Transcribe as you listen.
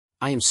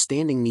I am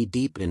standing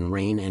knee-deep in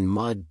rain and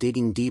mud,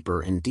 digging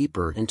deeper and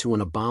deeper into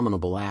an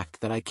abominable act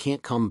that I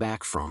can't come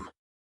back from.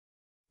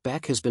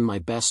 Beck has been my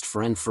best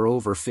friend for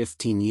over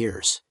 15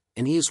 years,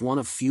 and he is one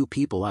of few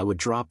people I would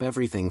drop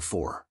everything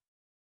for.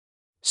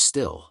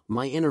 Still,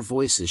 my inner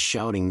voice is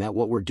shouting that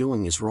what we're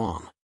doing is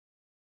wrong.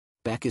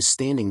 Beck is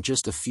standing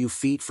just a few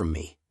feet from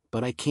me,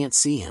 but I can't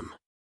see him.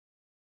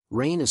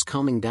 Rain is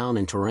coming down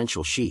in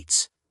torrential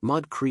sheets,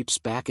 mud creeps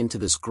back into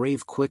this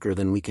grave quicker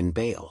than we can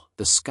bail,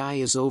 the sky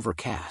is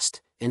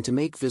overcast, and to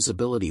make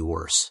visibility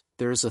worse,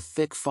 there is a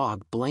thick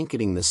fog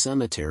blanketing the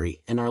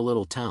cemetery and our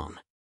little town.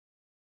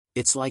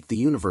 It's like the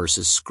universe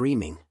is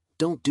screaming,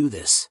 "Don't do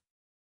this."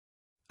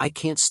 I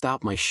can't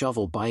stop my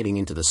shovel biting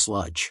into the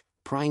sludge,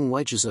 prying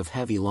wedges of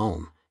heavy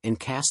loam, and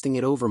casting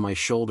it over my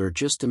shoulder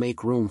just to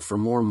make room for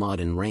more mud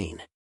and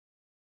rain.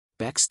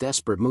 Beck's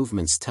desperate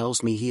movements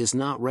tells me he is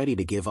not ready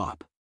to give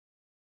up.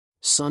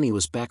 Sunny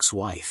was Beck's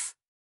wife.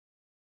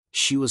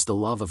 She was the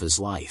love of his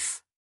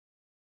life.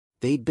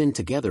 They'd been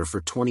together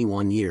for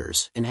 21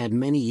 years and had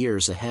many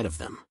years ahead of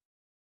them.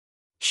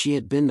 She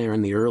had been there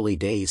in the early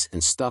days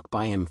and stuck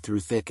by him through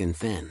thick and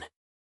thin.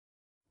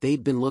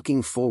 They'd been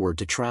looking forward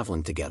to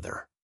traveling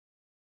together.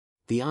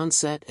 The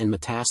onset and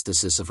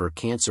metastasis of her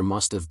cancer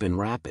must have been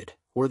rapid,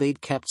 or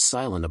they'd kept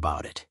silent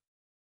about it.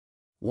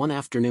 One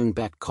afternoon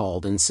Beck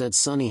called and said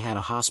Sunny had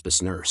a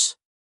hospice nurse.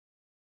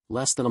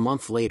 Less than a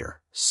month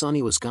later,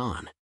 Sunny was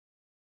gone.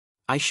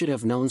 I should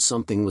have known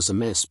something was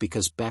amiss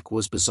because Beck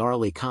was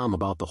bizarrely calm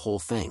about the whole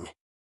thing.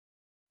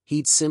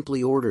 He'd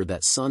simply ordered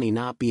that Sunny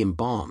not be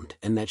embalmed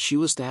and that she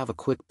was to have a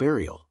quick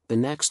burial, the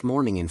next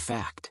morning in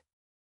fact.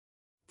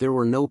 There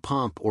were no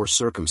pomp or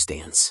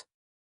circumstance.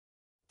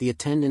 The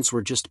attendants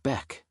were just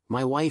Beck,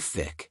 my wife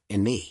Vic,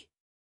 and me.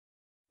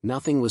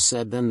 Nothing was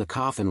said, then the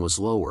coffin was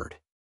lowered.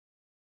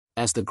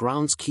 As the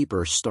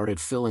groundskeeper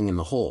started filling in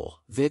the hole,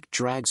 Vic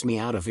drags me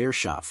out of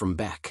earshot from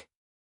Beck.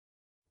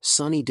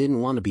 Sunny didn't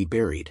want to be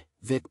buried,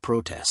 Vic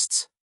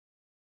protests.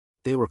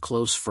 They were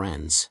close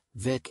friends,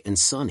 Vic and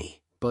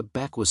Sunny, but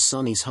Beck was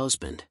Sunny's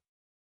husband.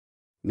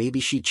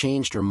 Maybe she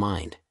changed her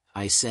mind,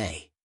 I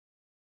say.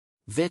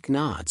 Vic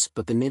nods,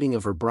 but the knitting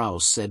of her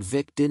brows said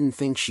Vic didn't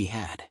think she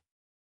had.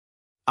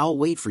 "I'll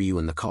wait for you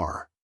in the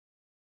car."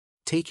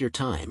 "Take your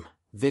time,"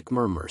 Vic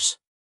murmurs.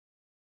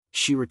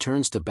 She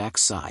returns to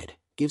Beck's side,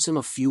 gives him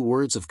a few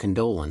words of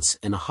condolence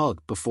and a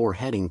hug before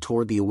heading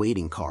toward the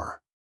awaiting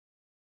car.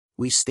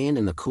 We stand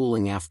in the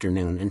cooling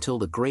afternoon until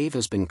the grave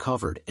has been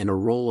covered and a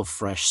roll of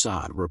fresh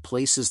sod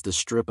replaces the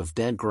strip of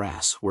dead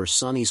grass where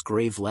Sunny's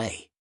grave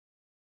lay.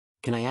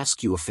 "Can I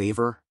ask you a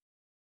favor?"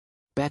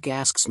 Beck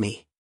asks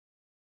me.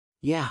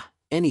 "Yeah,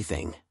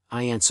 anything,"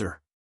 I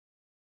answer.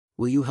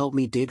 "Will you help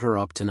me dig her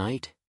up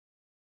tonight?"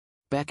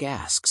 Beck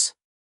asks.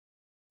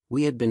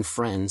 We had been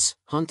friends,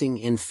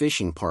 hunting and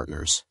fishing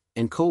partners,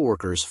 and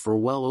co-workers for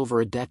well over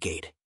a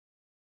decade.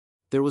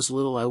 There was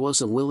little I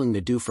wasn't willing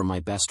to do for my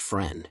best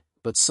friend,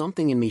 but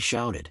something in me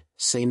shouted,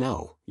 "Say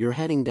no, you're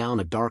heading down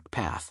a dark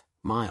path,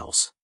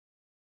 Miles."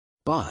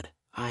 "Bud,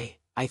 I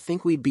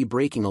think we'd be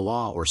breaking a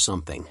law or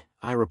something,"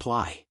 I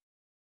reply.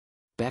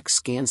 Beck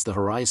scans the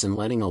horizon,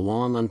 letting a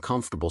long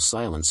uncomfortable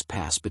silence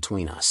pass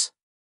between us.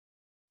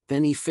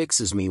 Then he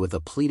fixes me with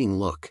a pleading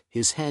look,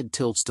 his head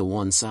tilts to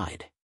one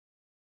side.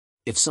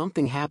 "If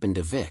something happened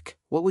to Vic,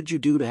 what would you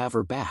do to have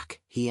her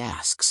back?" he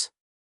asks.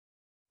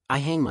 I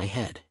hang my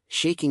head,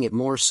 shaking it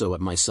more so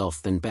at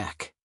myself than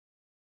Beck.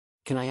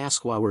 "Can I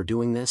ask why we're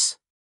doing this?"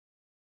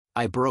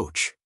 I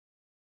broach.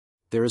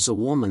 "There is a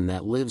woman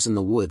that lives in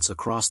the woods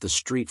across the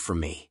street from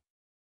me.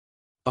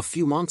 A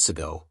few months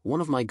ago,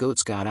 one of my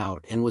goats got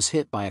out and was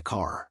hit by a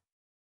car.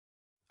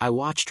 I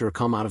watched her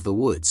come out of the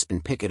woods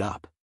and pick it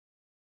up.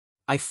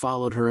 I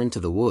followed her into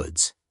the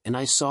woods, and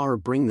I saw her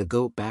bring the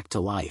goat back to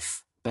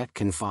life," Beck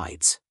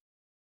confides.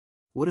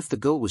 "What if the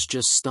goat was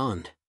just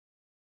stunned?"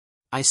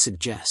 I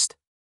suggest.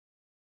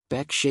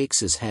 Beck shakes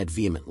his head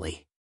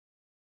vehemently.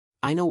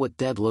 "I know what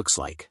dead looks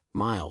like,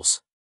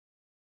 Miles."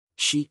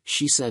 She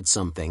said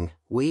something,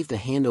 waved a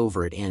hand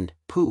over it and,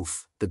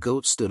 poof, the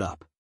goat stood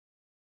up.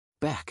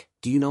 "Beck,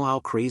 do you know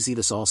how crazy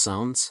this all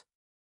sounds?"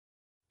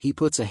 He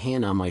puts a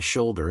hand on my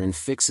shoulder and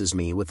fixes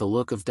me with a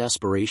look of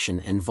desperation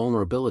and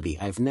vulnerability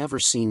I've never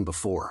seen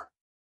before.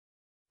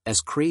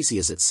 "As crazy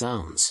as it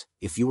sounds,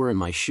 if you were in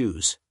my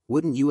shoes,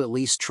 wouldn't you at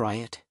least try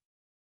it?"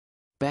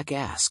 Beck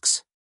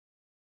asks.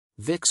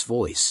 Vic's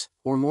voice,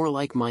 or more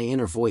like my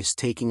inner voice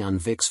taking on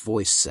Vic's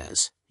voice,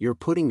 says, "You're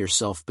putting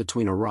yourself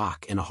between a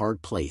rock and a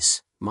hard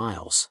place,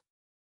 Miles.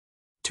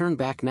 Turn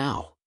back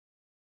now."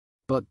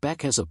 But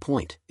Beck has a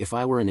point. If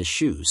I were in his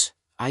shoes,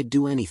 I'd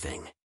do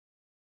anything.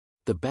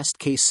 The best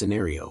case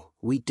scenario,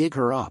 we dig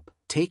her up,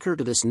 take her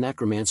to this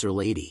necromancer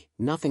lady,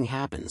 nothing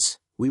happens,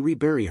 we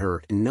rebury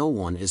her and no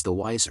one is the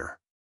wiser.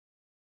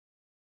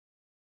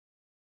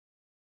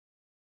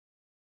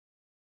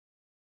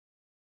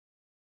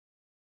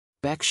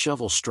 Beck's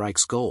shovel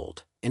strikes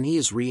gold, and he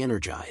is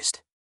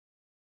re-energized.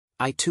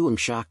 I too am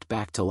shocked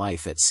back to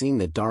life at seeing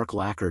the dark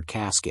lacquered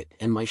casket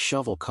and my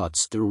shovel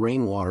cuts through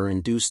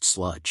rainwater-induced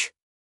sludge.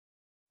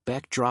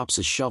 Beck drops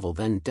his shovel,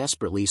 then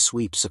desperately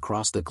sweeps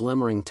across the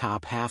glimmering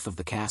top half of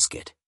the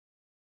casket.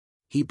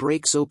 He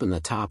breaks open the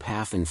top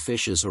half and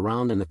fishes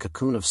around in the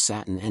cocoon of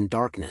satin and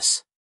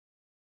darkness.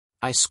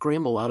 I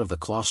scramble out of the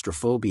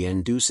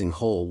claustrophobia-inducing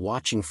hole,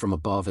 watching from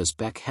above as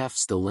Beck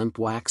hefts the limp,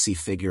 waxy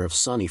figure of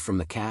Sunny from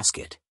the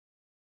casket.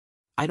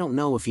 I don't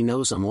know if he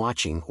knows I'm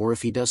watching or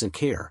if he doesn't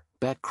care.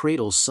 Beck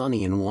cradles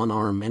Sunny in one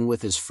arm and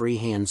with his free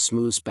hand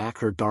smooths back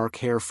her dark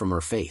hair from her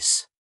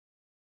face.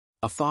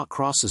 A thought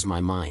crosses my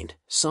mind: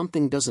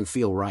 something doesn't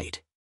feel right.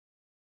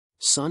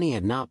 Sunny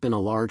had not been a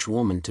large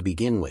woman to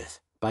begin with.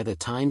 By the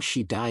time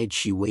she died,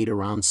 she weighed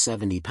around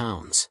 70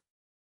 pounds.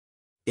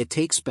 It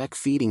takes Beck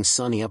feeding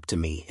Sunny up to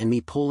me and me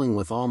pulling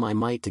with all my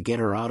might to get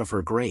her out of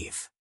her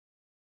grave.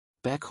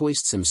 Beck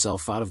hoists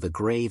himself out of the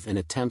grave and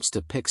attempts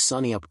to pick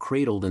Sunny up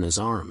cradled in his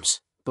arms,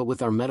 but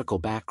with our medical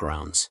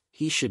backgrounds,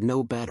 he should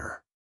know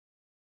better.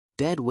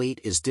 Dead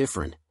weight is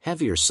different,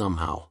 heavier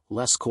somehow,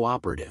 less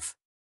cooperative.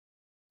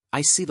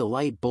 I see the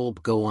light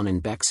bulb go on in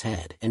Beck's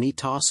head, and he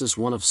tosses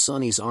one of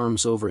Sunny's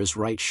arms over his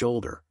right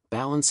shoulder,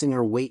 balancing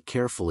her weight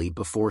carefully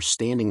before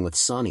standing with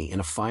Sunny in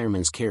a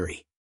fireman's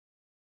carry.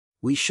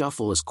 We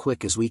shuffle as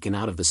quick as we can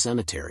out of the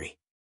cemetery.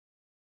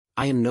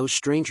 I am no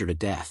stranger to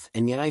death,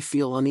 and yet I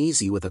feel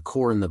uneasy with a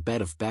core in the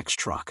bed of Beck's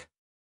truck.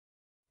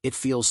 It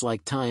feels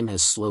like time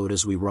has slowed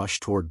as we rush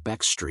toward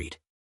Beck Street.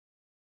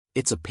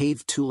 It's a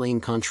paved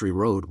two-lane country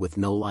road with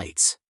no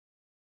lights.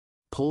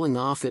 Pulling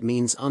off it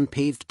means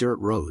unpaved dirt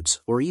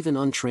roads or even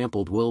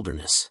untrampled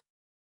wilderness.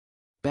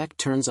 Beck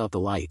turns out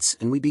the lights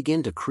and we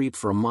begin to creep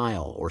for a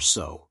mile or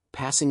so,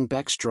 passing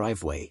Beck's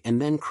driveway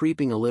and then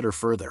creeping a little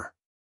further.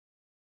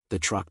 The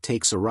truck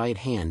takes a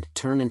right-hand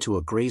turn into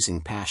a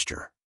grazing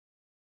pasture.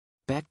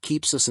 Beck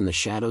keeps us in the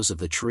shadows of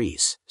the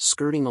trees,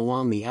 skirting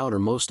along the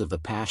outermost of the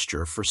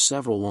pasture for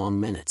several long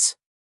minutes.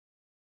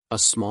 A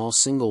small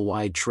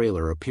single-wide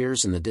trailer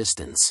appears in the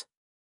distance.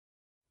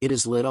 It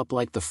is lit up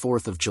like the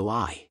 4th of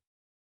July.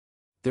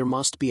 There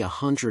must be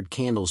 100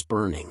 candles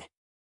burning.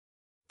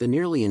 The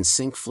nearly in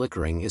sync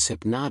flickering is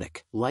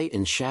hypnotic, light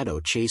and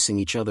shadow chasing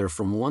each other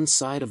from one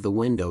side of the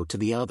window to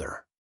the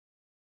other.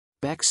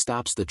 Beck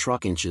stops the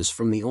truck inches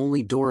from the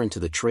only door into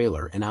the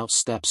trailer, and out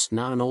steps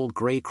not an old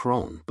gray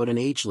crone but an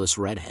ageless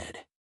redhead.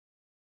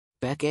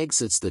 Beck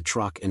exits the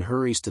truck and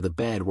hurries to the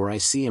bed, where I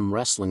see him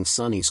wrestling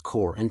Sunny's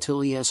core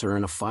until he has her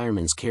in a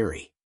fireman's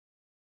carry.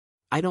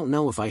 I don't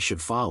know if I should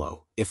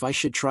follow, if I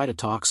should try to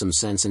talk some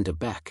sense into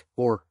Beck,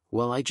 or,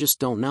 well, I just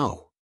don't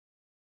know.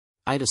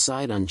 I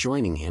decide on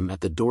joining him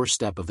at the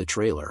doorstep of the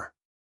trailer.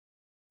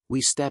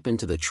 We step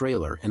into the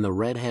trailer and the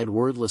redhead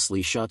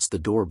wordlessly shuts the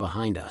door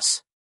behind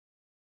us.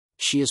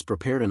 She has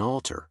prepared an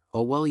altar,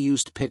 a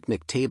well-used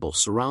picnic table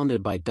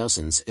surrounded by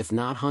dozens if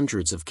not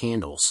hundreds of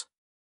candles.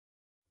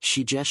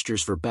 She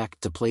gestures for Beck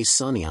to place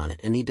Sunny on it,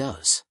 and he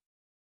does.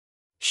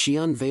 She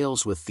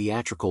unveils with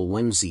theatrical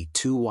whimsy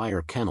 2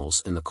 wire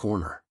kennels in the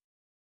corner.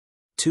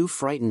 2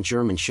 frightened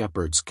German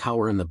shepherds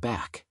cower in the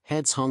back,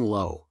 heads hung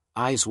low,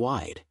 eyes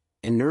wide,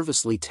 and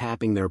nervously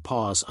tapping their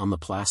paws on the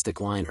plastic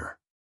liner.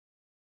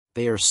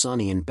 They are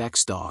Sunny and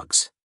Beck's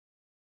dogs.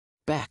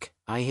 Beck,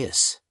 I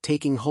hiss,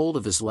 taking hold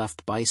of his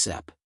left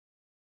bicep.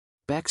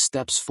 Beck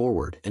steps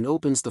forward and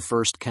opens the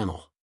first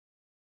kennel.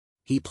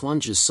 He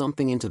plunges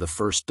something into the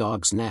first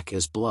dog's neck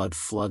as blood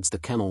floods the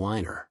kennel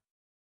liner.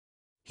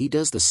 He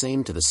does the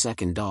same to the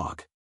second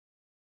dog.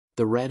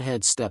 The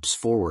redhead steps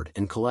forward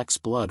and collects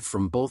blood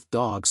from both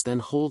dogs, then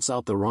holds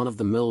out the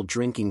run-of-the-mill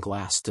drinking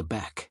glass to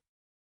Beck.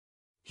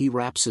 He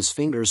wraps his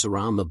fingers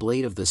around the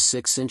blade of the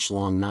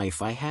 6-inch-long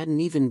knife I hadn't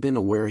even been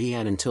aware he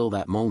had until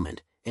that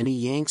moment, and he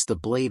yanks the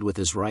blade with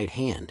his right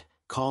hand,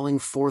 calling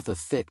forth a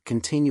thick,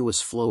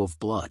 continuous flow of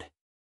blood.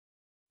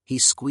 He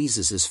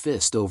squeezes his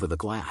fist over the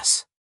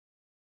glass.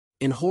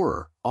 In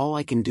horror, all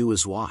I can do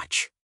is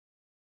watch.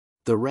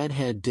 The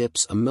redhead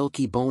dips a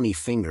milky, bony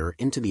finger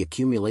into the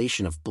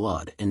accumulation of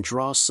blood and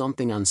draws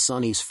something on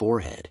Sunny's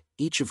forehead,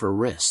 each of her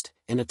wrist,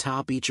 and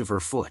atop each of her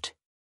foot.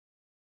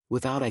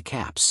 Without eye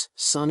caps,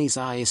 Sunny's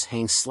eyes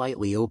hang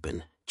slightly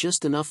open,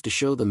 just enough to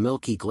show the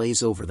milky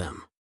glaze over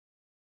them.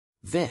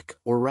 Vic,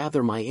 or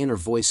rather my inner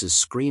voice is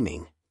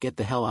screaming, "Get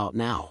the hell out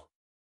now."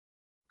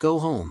 "Go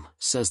home,"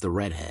 says the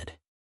redhead.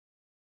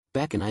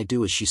 Beck and I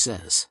do as she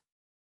says.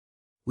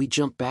 We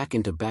jump back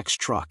into Beck's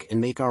truck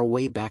and make our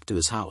way back to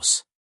his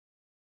house.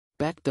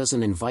 Beck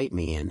doesn't invite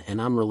me in,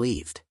 and I'm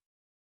relieved.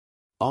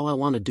 All I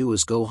want to do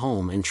is go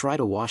home and try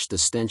to wash the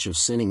stench of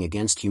sinning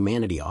against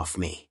humanity off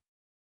me.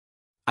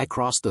 I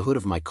cross the hood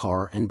of my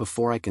car, and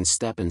before I can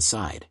step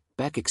inside,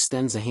 Beck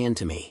extends a hand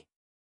to me.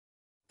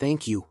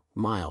 "Thank you,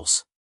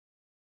 Miles.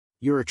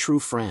 You're a true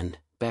friend,"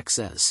 Beck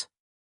says.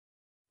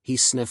 He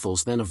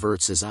sniffles, then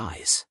averts his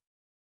eyes.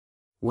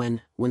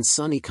 When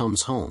Sunny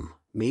comes home,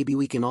 maybe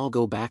we can all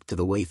go back to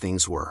the way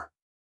things were."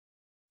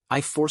 I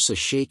force a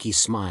shaky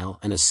smile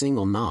and a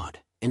single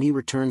nod, and he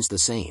returns the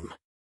same.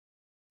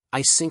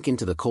 I sink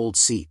into the cold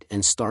seat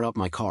and start up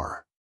my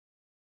car.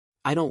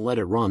 I don't let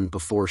it run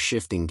before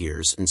shifting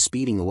gears and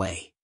speeding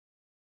away.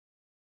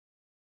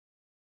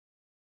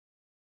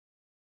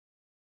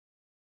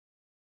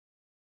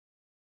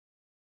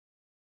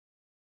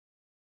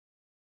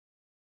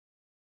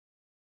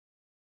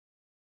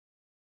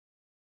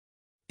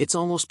 It's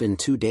almost been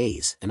 2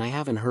 days and I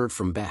haven't heard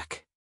from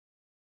Beck.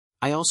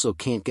 I also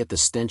can't get the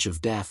stench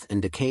of death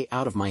and decay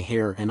out of my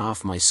hair and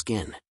off my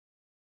skin.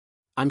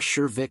 I'm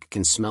sure Vic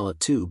can smell it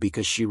too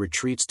because she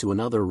retreats to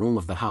another room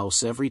of the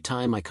house every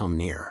time I come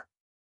near.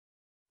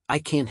 I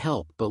can't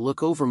help but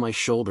look over my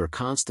shoulder,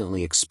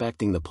 constantly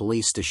expecting the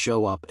police to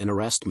show up and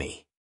arrest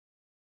me.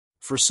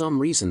 For some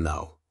reason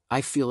though,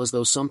 I feel as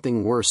though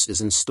something worse is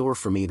in store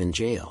for me than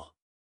jail.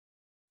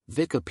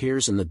 Vic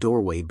appears in the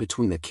doorway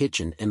between the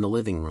kitchen and the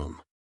living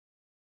room.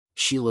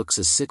 She looks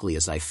as sickly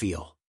as I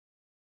feel.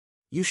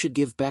 You should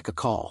give Beck a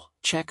call,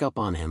 check up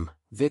on him,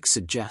 Vic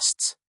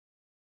suggests.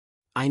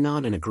 I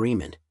nod in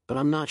agreement, but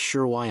I'm not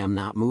sure why I'm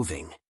not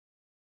moving.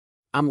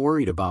 I'm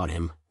worried about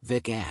him,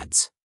 Vic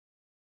adds.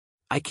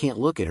 I can't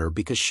look at her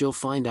because she'll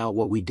find out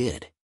what we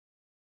did.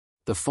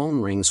 The phone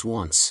rings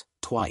once,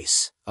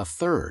 twice, a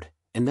third,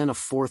 and then a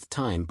fourth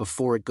time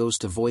before it goes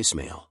to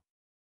voicemail.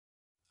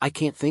 I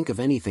can't think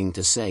of anything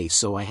to say,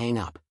 so I hang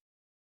up.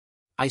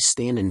 I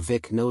stand and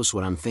Vic knows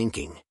what I'm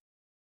thinking.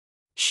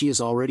 She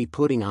is already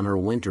putting on her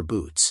winter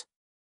boots.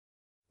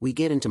 We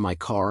get into my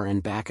car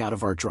and back out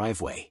of our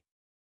driveway.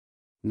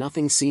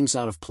 Nothing seems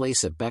out of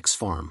place at Beck's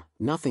farm,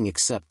 nothing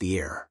except the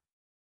air.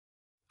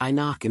 I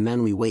knock and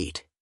then we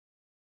wait.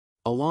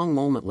 A long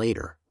moment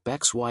later,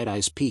 Beck's wide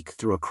eyes peek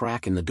through a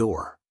crack in the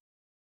door.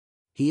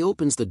 He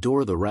opens the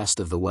door the rest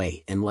of the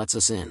way and lets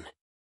us in.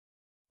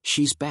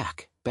 She's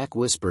back, Beck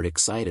whispered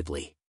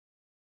excitedly.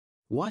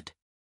 What?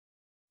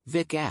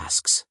 Vic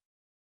asks.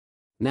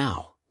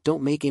 Now,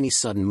 don't make any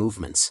sudden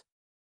movements.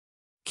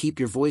 Keep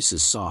your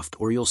voices soft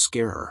or you'll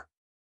scare her.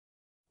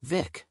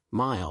 Vic,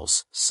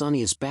 Miles,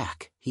 Sonny is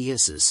back, he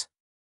hisses.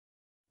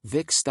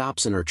 Vic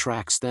stops in her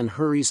tracks, then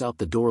hurries out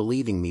the door,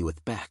 leaving me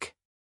with Beck.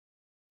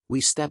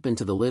 We step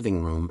into the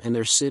living room and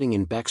there, sitting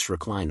in Beck's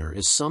recliner,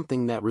 is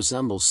something that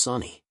resembles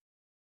Sonny.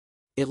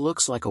 It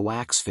looks like a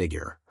wax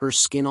figure, her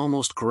skin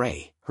almost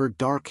gray, her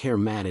dark hair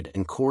matted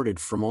and corded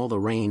from all the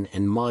rain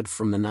and mud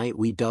from the night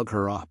we dug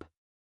her up.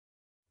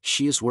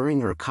 She is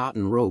wearing her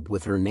cotton robe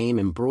with her name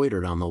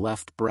embroidered on the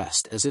left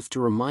breast, as if to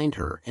remind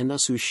her and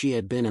us who she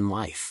had been in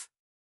life.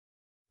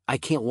 I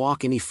can't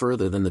walk any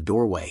further than the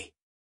doorway.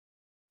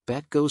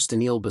 Beck goes to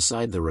kneel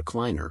beside the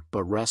recliner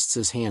but rests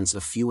his hands a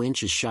few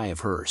inches shy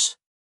of hers.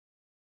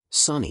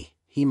 Sonny,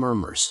 he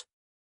murmurs.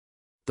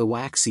 The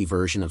waxy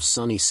version of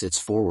Sonny sits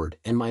forward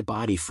and my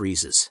body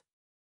freezes.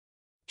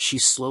 She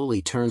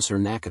slowly turns her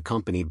neck,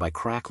 accompanied by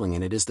crackling,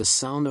 and it is the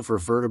sound of her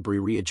vertebrae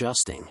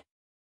readjusting.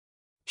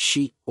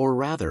 She, or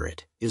rather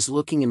it, is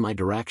looking in my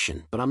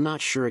direction, but I'm not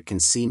sure it can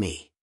see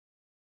me.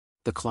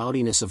 The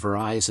cloudiness of her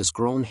eyes has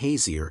grown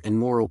hazier and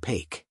more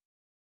opaque.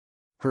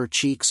 Her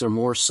cheeks are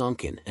more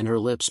sunken and her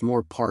lips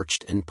more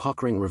parched and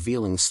puckering,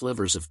 revealing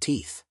slivers of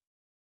teeth.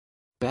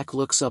 Beck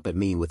looks up at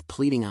me with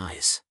pleading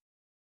eyes.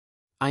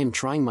 I am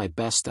trying my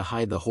best to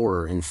hide the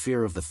horror and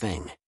fear of the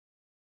thing.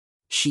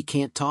 She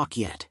can't talk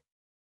yet.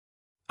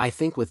 I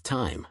think with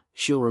time,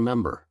 she'll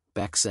remember,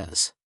 Beck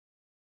says.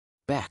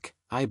 Beck,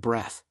 I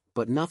breath,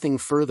 but nothing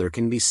further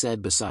can be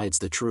said besides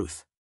the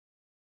truth.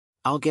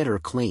 I'll get her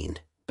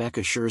cleaned, Beck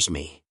assures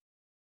me.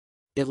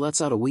 It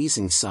lets out a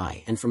wheezing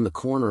sigh, and from the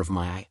corner of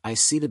my eye I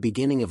see the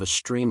beginning of a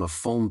stream of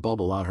foam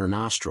bubble out her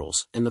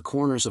nostrils and the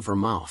corners of her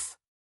mouth.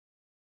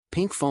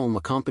 Pink foam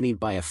accompanied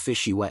by a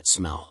fishy wet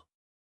smell.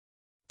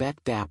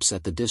 Beck daps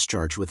at the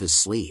discharge with his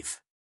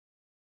sleeve.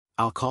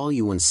 I'll call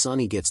you when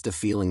Sonny gets to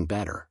feeling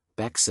better,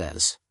 Beck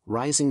says,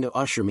 rising to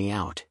usher me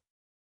out.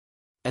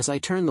 As I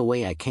turn the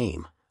way I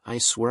came, I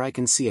swear I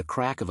can see a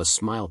crack of a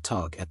smile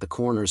tug at the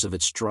corners of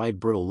its dried,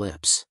 brittle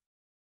lips.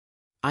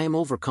 I am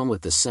overcome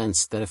with the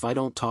sense that if I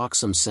don't talk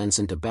some sense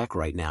into Beck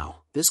right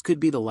now, this could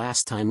be the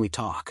last time we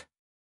talk.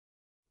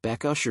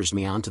 Beck ushers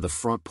me onto the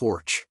front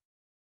porch.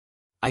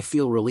 I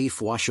feel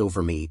relief wash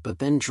over me, but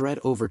then dread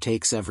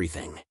overtakes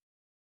everything.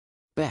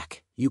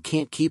 Beck, you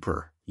can't keep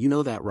her, you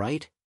know that,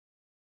 right?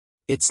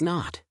 It's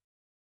not.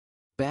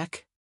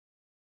 Beck?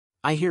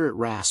 I hear it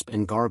rasp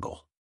and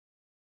gargle.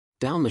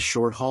 Down the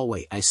short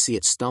hallway I see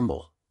it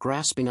stumble,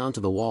 grasping onto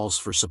the walls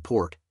for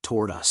support,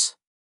 toward us.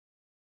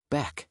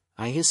 Beck,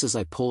 I hiss as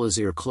I pull his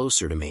ear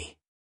closer to me.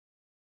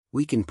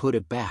 We can put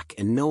it back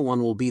and no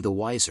one will be the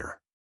wiser.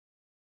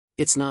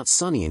 It's not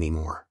Sonny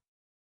anymore.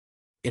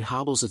 It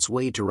hobbles its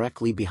way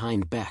directly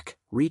behind Beck,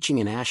 reaching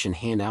an ashen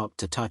hand out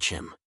to touch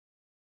him.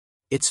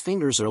 Its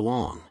fingers are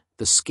long,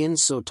 the skin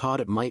so taut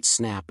it might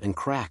snap and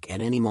crack at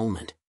any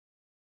moment.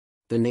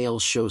 The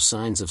nails show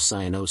signs of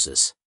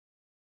cyanosis.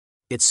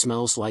 It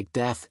smells like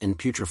death and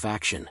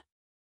putrefaction.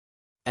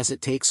 As it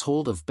takes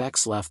hold of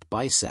Beck's left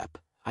bicep,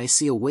 I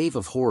see a wave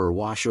of horror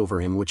wash over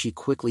him, which he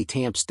quickly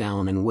tamps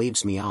down and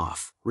waves me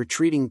off,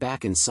 retreating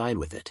back inside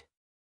with it.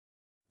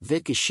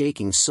 Vic is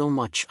shaking so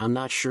much I'm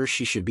not sure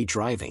she should be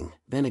driving.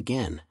 Then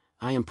again,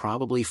 I am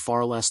probably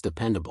far less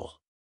dependable.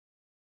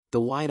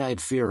 The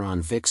wide-eyed fear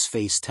on Vic's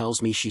face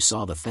tells me she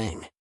saw the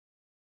thing.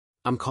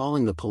 I'm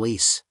calling the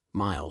police,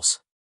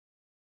 Miles.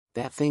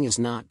 That thing is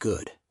not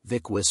good,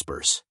 Vic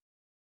whispers.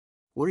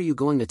 What are you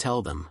going to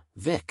tell them,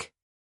 Vic?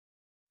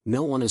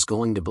 No one is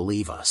going to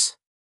believe us.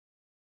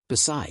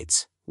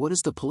 Besides, What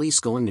is the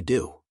police going to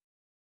do?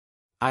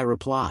 I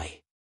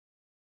reply.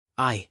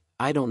 I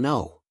don't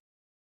know.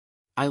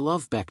 I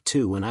love Beck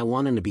too and I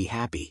want him to be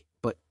happy,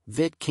 but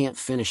Vic can't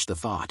finish the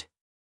thought.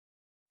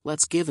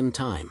 Let's give him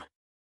time.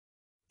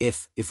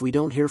 If we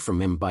don't hear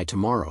from him by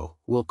tomorrow,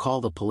 we'll call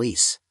the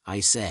police, I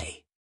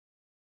say.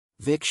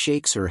 Vic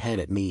shakes her head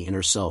at me and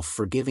herself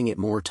for giving it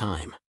more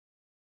time.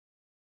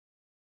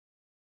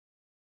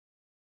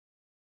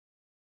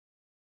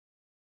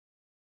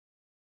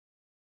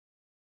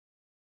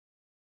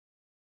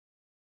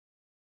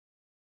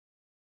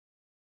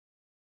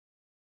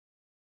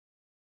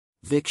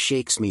 Vic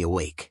shakes me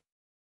awake.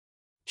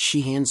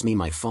 She hands me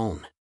my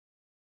phone.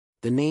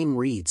 The name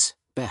reads,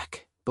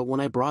 Beck, but when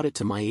I brought it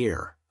to my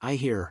ear, I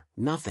hear,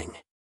 nothing.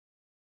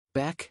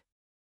 Beck?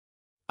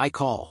 I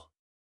call.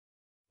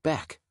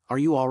 Beck, are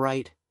you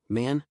alright,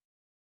 man?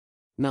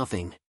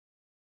 Nothing.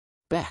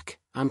 Beck,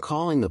 I'm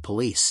calling the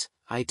police,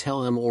 I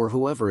tell him or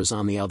whoever is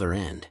on the other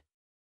end.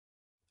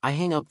 I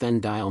hang up then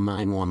dial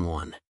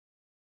 911.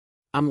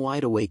 I'm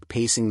wide awake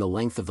pacing the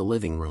length of the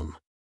living room.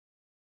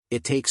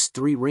 It takes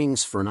 3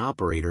 rings for an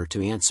operator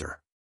to answer.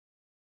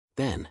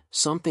 Then,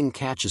 something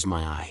catches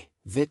my eye,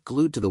 Vic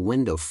glued to the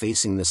window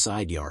facing the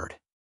side yard.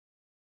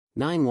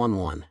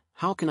 911,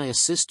 how can I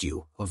assist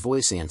you? A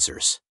voice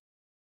answers.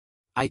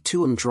 I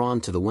too am drawn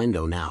to the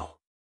window now.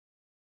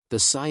 The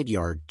side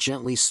yard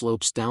gently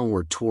slopes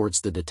downward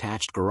towards the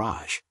detached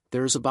garage.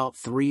 There is about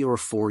 3 or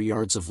 4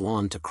 yards of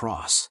lawn to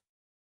cross.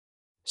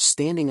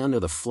 Standing under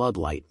the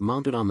floodlight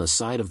mounted on the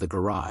side of the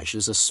garage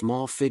is a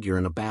small figure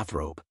in a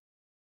bathrobe.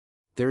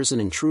 There's an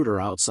intruder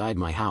outside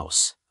my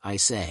house, I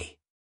say.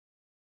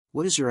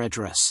 What is your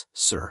address,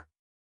 sir?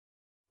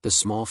 The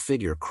small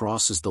figure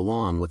crosses the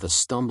lawn with a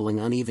stumbling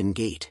uneven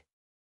gait.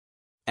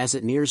 As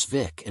it nears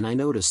Vic and I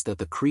notice that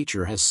the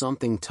creature has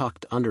something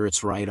tucked under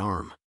its right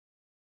arm.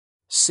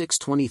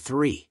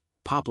 623,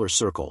 Poplar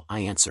Circle, I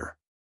answer.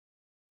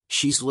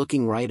 She's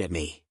looking right at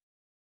me.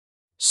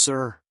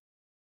 Sir?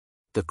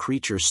 The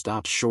creature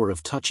stops short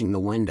of touching the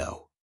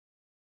window.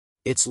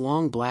 Its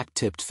long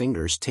black-tipped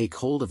fingers take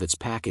hold of its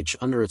package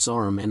under its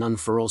arm and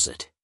unfurls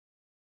it.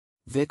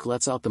 Vic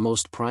lets out the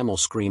most primal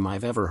scream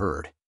I've ever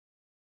heard.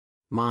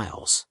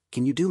 Miles,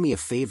 can you do me a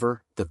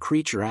favor? The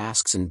creature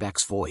asks in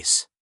Beck's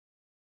voice.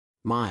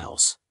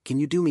 Miles, can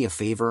you do me a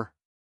favor?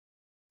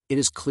 It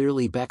is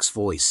clearly Beck's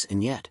voice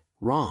and yet,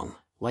 wrong,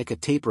 like a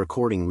tape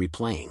recording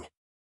replaying.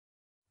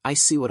 I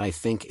see what I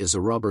think is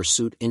a rubber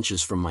suit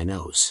inches from my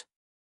nose.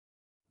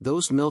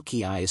 Those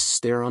milky eyes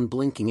stare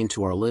unblinking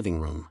into our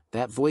living room.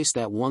 That voice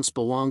that once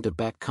belonged to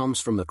Beck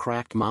comes from the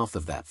cracked mouth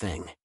of that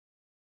thing.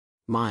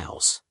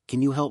 Miles,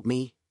 can you help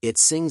me? It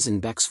sings in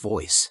Beck's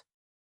voice.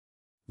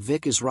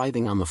 Vic is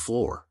writhing on the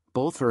floor,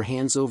 both her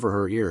hands over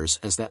her ears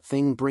as that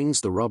thing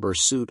brings the rubber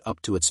suit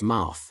up to its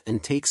mouth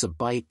and takes a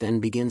bite then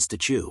begins to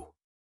chew.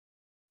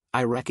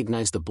 I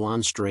recognize the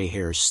blonde stray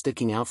hairs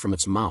sticking out from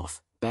its mouth,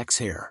 Beck's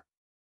hair.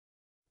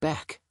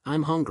 Beck,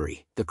 I'm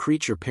hungry, the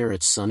creature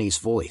parrots Sonny's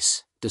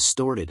voice,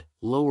 distorted,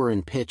 lower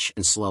in pitch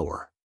and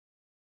slower.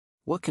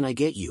 What can I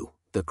get you?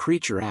 The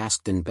creature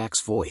asked in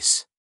Beck's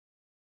voice.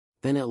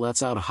 Then it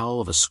lets out a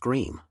howl of a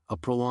scream, a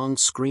prolonged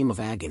scream of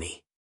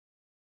agony.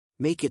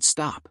 Make it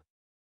stop.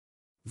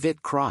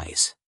 Vic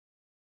cries.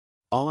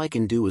 All I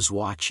can do is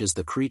watch as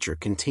the creature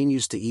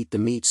continues to eat the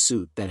meat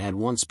suit that had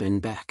once been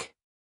Beck.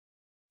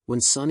 When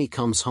Sonny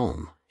comes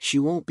home, she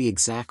won't be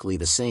exactly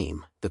the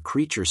same, the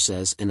creature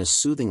says in a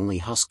soothingly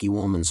husky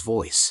woman's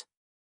voice.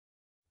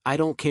 I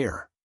don't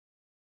care.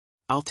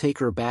 I'll take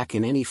her back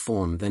in any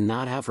form than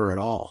not have her at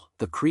all,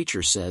 the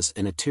creature says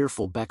in a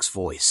tearful Beck's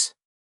voice.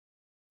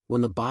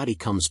 When the body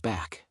comes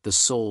back, the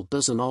soul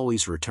doesn't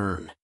always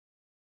return.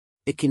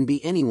 It can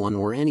be anyone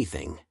or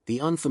anything,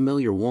 the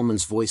unfamiliar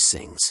woman's voice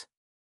sings.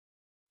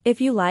 If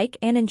you like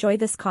and enjoy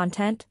this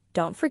content,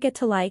 don't forget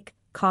to like,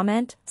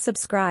 comment,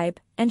 subscribe,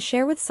 and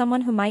share with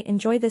someone who might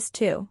enjoy this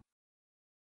too.